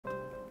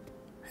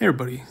Hey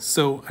everybody,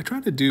 so I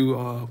try to do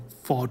a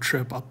fall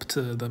trip up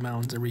to the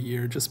mountains every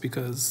year just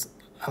because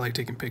I like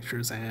taking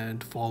pictures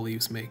and fall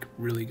leaves make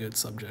really good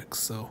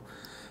subjects. So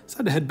I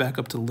decided to head back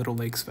up to Little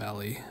Lakes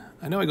Valley.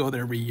 I know I go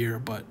there every year,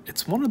 but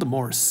it's one of the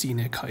more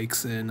scenic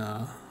hikes in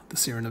the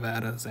Sierra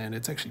Nevadas, and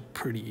it's actually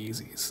pretty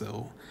easy.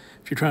 So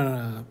if you're trying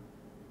to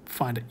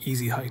find an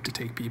easy hike to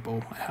take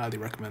people, I highly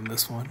recommend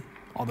this one.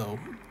 Although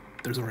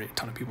there's already a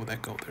ton of people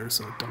that go there,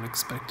 so don't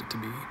expect it to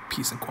be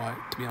peace and quiet,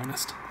 to be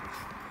honest.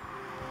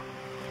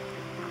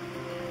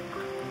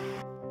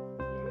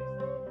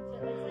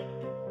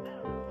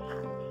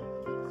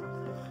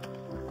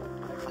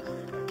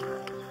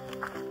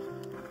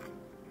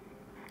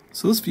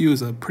 So this view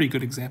is a pretty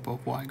good example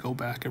of why I go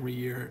back every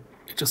year.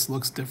 It just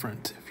looks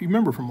different. If you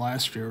remember from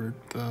last year,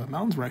 the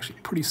mountains were actually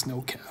pretty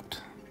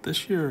snow-capped.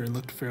 This year it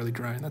looked fairly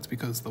dry, and that's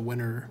because the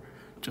winter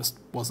just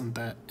wasn't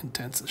that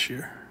intense this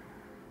year.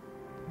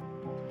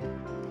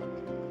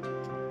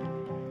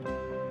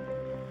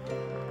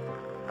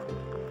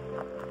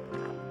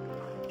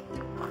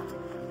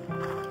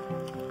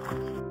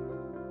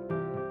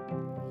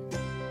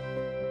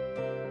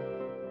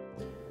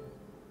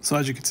 So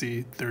as you can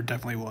see, there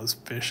definitely was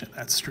fish in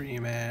that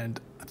stream,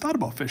 and I thought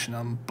about fishing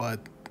them, but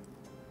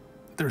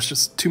there's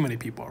just too many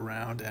people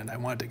around, and I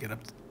wanted to get up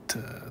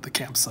to the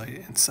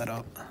campsite and set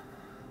up.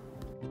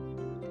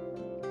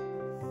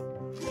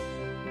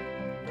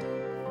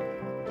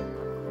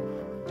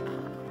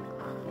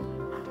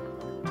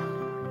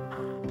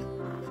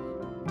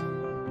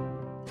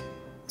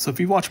 So if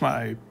you watch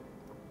my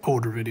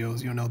older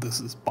videos, you'll know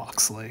this is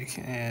Box Lake,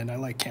 and I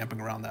like camping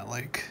around that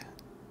lake.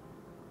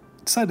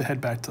 Decided to head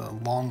back to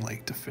Long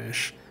Lake to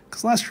fish,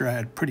 because last year I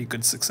had pretty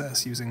good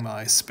success using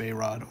my spey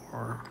rod,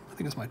 or I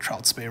think it's my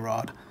trout spey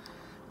rod.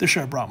 This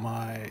year I brought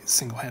my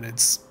single-handed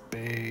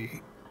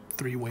spey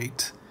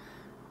 3-weight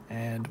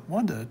and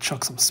wanted to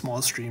chuck some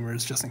small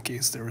streamers just in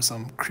case there were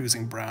some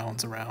cruising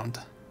browns around.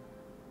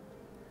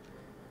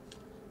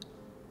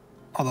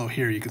 Although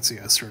here you can see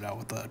I started out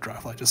with the dry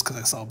fly just because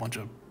I saw a bunch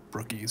of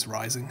brookies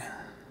rising.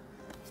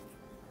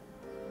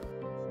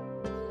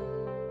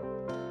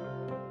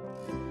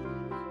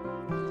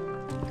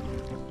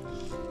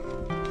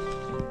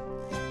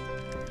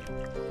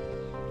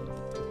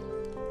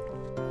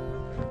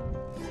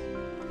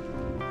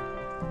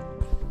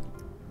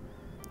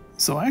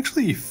 So I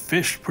actually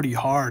fished pretty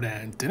hard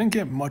and didn't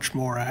get much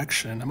more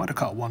action. I might have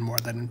caught one more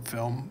that I didn't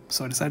film,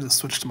 so I decided to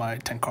switch to my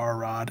Tenkara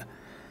rod.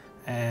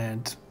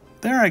 And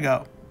there I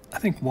got, I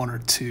think, one or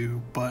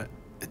two, but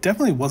it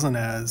definitely wasn't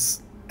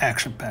as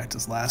action-packed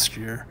as last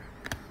year.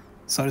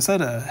 So I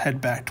decided to head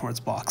back towards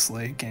Box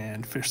Lake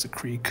and fish the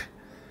creek.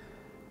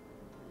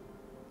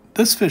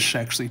 This fish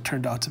actually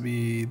turned out to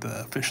be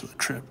the fish of the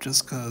trip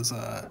just because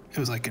it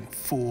was like in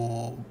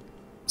full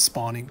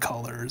spawning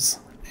colors,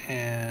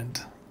 and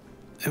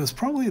it was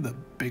probably the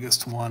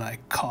biggest one I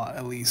caught,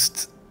 at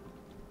least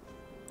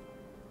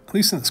in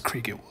this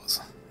creek it was.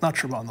 Not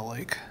sure about in the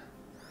lake.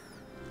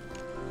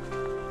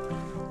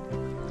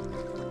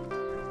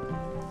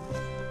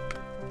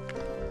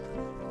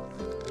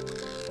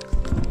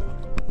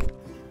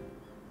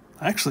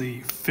 I actually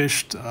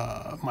fished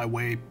my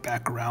way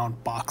back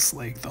around Box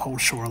Lake, the whole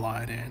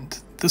shoreline, and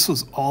this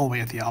was all the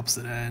way at the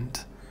opposite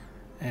end,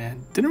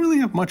 and didn't really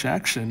have much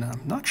action.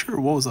 I'm not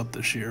sure what was up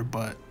this year,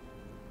 but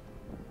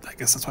I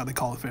guess that's why they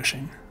call it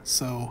fishing.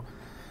 So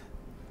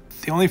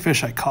the only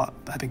fish I caught,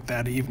 I think,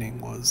 that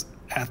evening was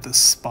at this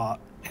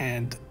spot,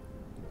 and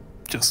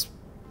just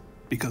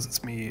because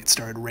it's me, it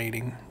started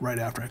raining right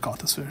after I caught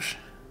this fish.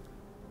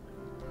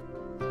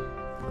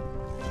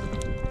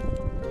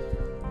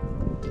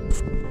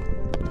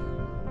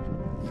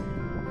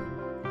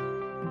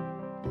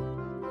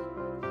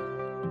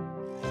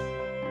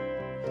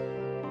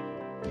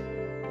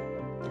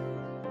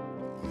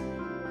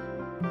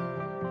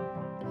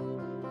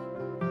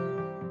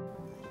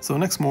 So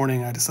next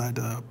morning I decided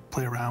to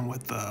play around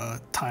with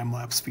the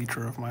time-lapse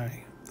feature of my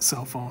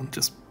cell phone,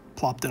 just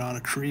plopped it on a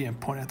tree and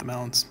pointed at the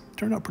mountains.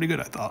 Turned out pretty good,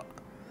 I thought.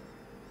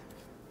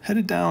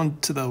 Headed down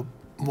to the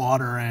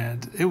water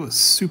and it was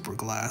super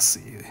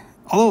glassy.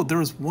 Although there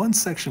was one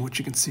section which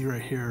you can see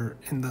right here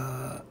in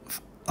the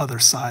other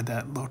side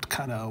that looked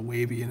kind of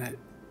wavy, and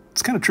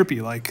it's kind of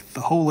trippy, like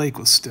the whole lake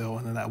was still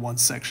and then that one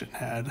section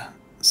had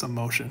some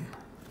motion.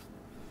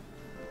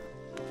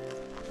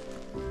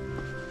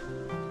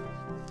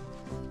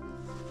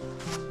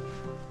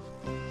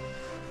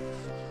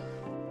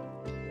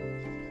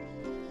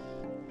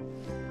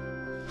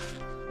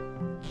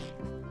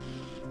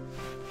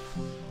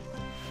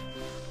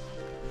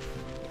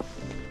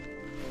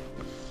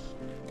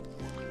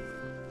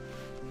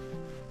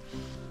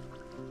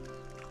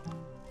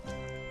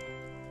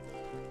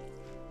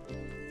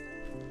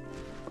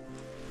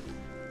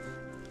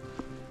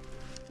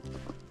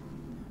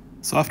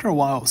 So after a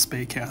while of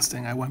spey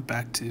casting, I went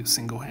back to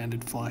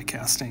single-handed fly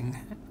casting,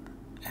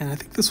 and I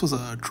think this was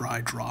a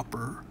dry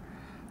dropper.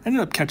 I ended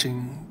up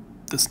catching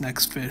this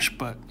next fish,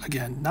 but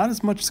again, not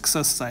as much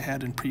success as I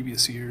had in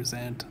previous years,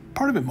 and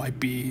part of it might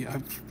be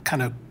I've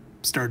kind of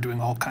started doing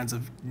all kinds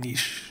of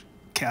niche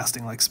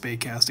casting like spade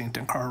casting,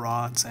 Tenkara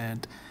rods,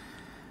 and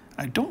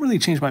I don't really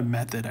change my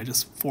method. I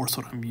just force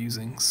what I'm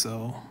using.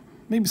 So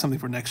maybe something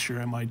for next year.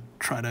 I might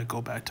try to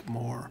go back to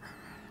more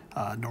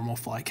normal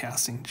fly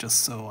casting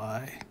just so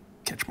I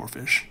catch more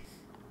fish.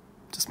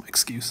 Just my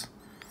excuse.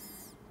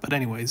 But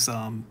anyways,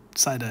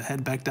 decided to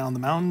head back down the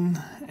mountain,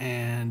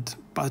 and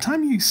by the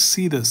time you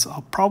see this,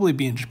 I'll probably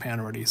be in Japan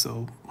already,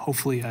 so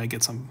hopefully I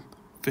get some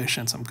fish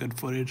and some good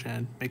footage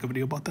and make a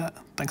video about that.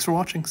 Thanks for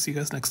watching. See you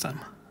guys next time.